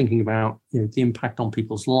start thinking about the impact on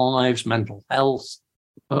people's lives, mental health,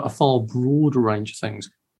 a far broader range of things.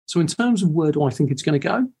 So in terms of where do I think it's going to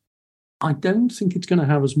go? I don't think it's going to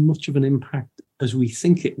have as much of an impact as we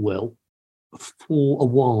think it will for a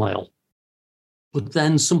while. But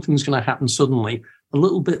then something's going to happen suddenly, a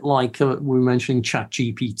little bit like we were mentioning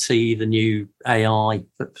ChatGPT, the new AI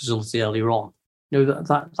facility earlier on.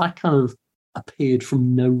 That kind of appeared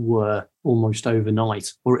from nowhere almost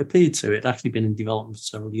overnight, or it appeared to. It actually been in development for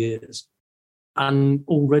several years. And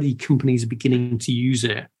already companies are beginning to use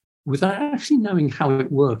it without actually knowing how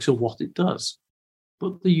it works or what it does.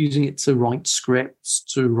 But they're using it to write scripts,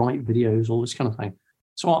 to write videos, all this kind of thing.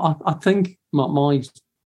 So I think my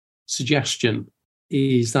suggestion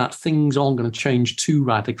is that things aren't going to change too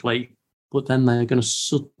radically, but then they're going to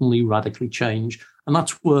suddenly radically change. And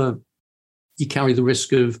that's where you carry the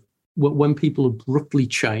risk of when people abruptly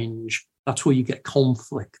change, that's where you get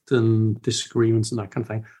conflict and disagreements and that kind of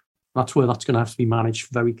thing. That's where that's going to have to be managed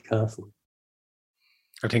very carefully.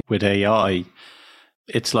 I think with AI,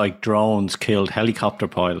 it's like drones killed helicopter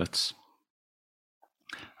pilots.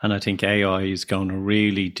 And I think AI is going to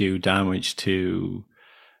really do damage to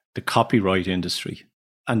the copyright industry.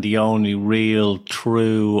 And the only real,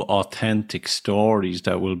 true, authentic stories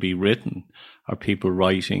that will be written are people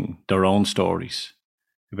writing their own stories.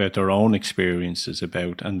 about their own experiences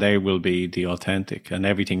and they will be the authentic, and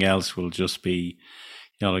everything else will just be,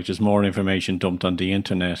 like there's more information dumped on the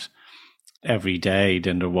internet every day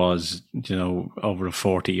than there was, over a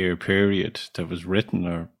 40-year period that was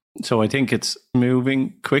written. So I think it's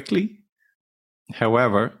moving quickly.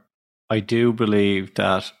 However, I do believe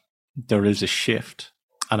that there is a shift,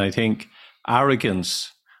 and I think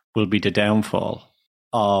arrogance will be the downfall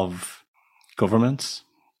of governments,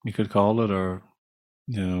 you could call it, or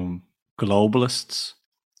globalists,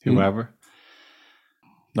 whoever.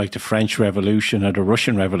 Like the French Revolution or the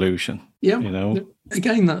Russian Revolution. Yeah.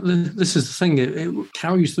 Again, this is the thing. It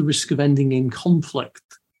carries the risk of ending in conflict.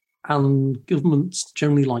 And governments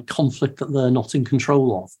generally like conflict that they're not in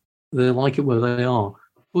control of. They like it where they are.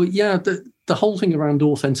 But yeah, the whole thing around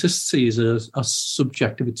authenticity is a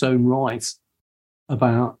subject of its own right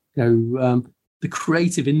about the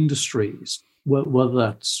creative industries, whether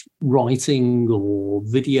that's writing or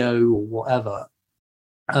video or whatever,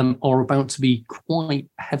 are about to be quite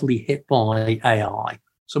heavily hit by AI.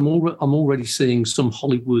 So I'm already seeing some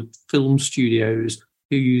Hollywood film studios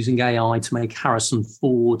who are using AI to make Harrison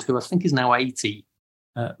Ford, who I think is now 80,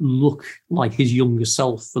 look like his younger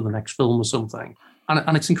self for the next film or something.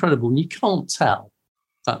 And it's incredible. And you can't tell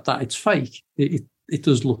that it's fake. It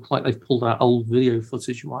does look like they've pulled out old video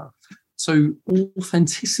footage. So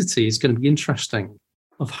authenticity is going to be interesting,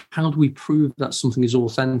 of how do we prove that something is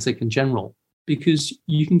authentic in general? Because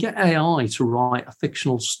you can get AI to write a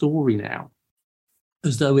fictional story now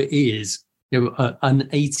as though it is an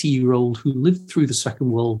 80-year-old who lived through the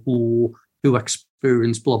Second World War, who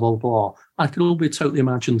experienced blah, blah, blah. It could all be a totally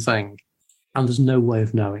imagined thing, and there's no way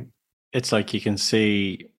of knowing. It's like you can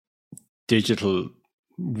see digital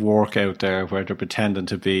work out there where they're pretending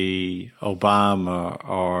to be Obama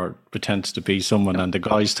or pretends to be someone, and the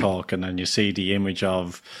guy's talking, and you see the image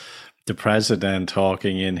of the president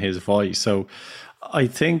talking in his voice. So I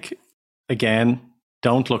think, again,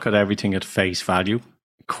 don't look at everything at face value.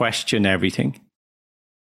 Question everything.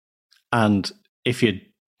 And if you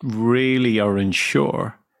really are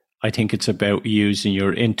unsure, I think it's about using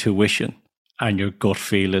your intuition and your gut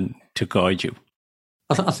feeling to guide you.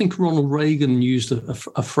 I think Ronald Reagan used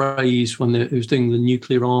a phrase when he was doing the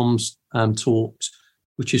nuclear arms talks,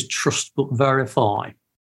 which is trust but verify.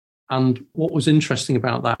 And what was interesting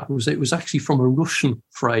about that was it was actually from a Russian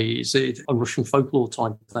phrase, a Russian folklore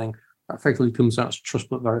type thing that effectively comes out as trust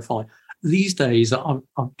but verify. These days, I'll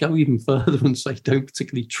go even further and say don't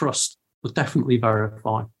particularly trust, but definitely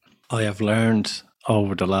verify. I have learned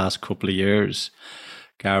over the last couple of years,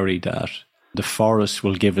 Gary, that the forest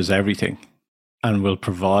will give us everything and will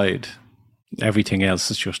provide. Everything else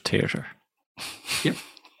is just theatre. Yep.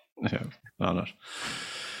 Yeah, on it.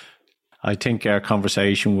 I think our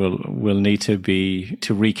conversation will need to be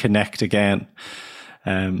to reconnect again.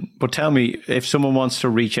 But tell me, if someone wants to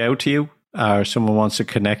reach out to you or someone wants to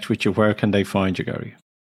connect with you, where can they find you, Gary?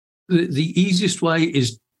 The easiest way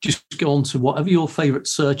is just go on to whatever your favourite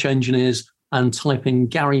search engine is and type in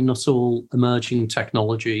Gary Nuttall Emerging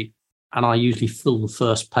Technology. And I usually fill the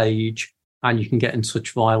first page, and you can get in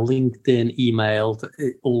touch via LinkedIn, email.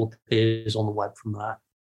 It all appears on the web from there.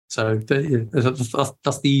 So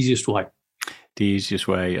that's the easiest way. The easiest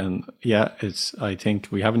way. And yeah, I think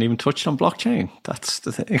we haven't even touched on blockchain. That's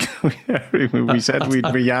the thing. We said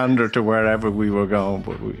we'd meander to wherever we were going,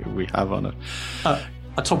 but we have on it.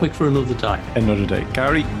 A topic for another day. Another day.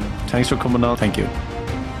 Gary, thanks for coming on. Thank you.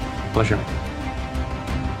 Pleasure.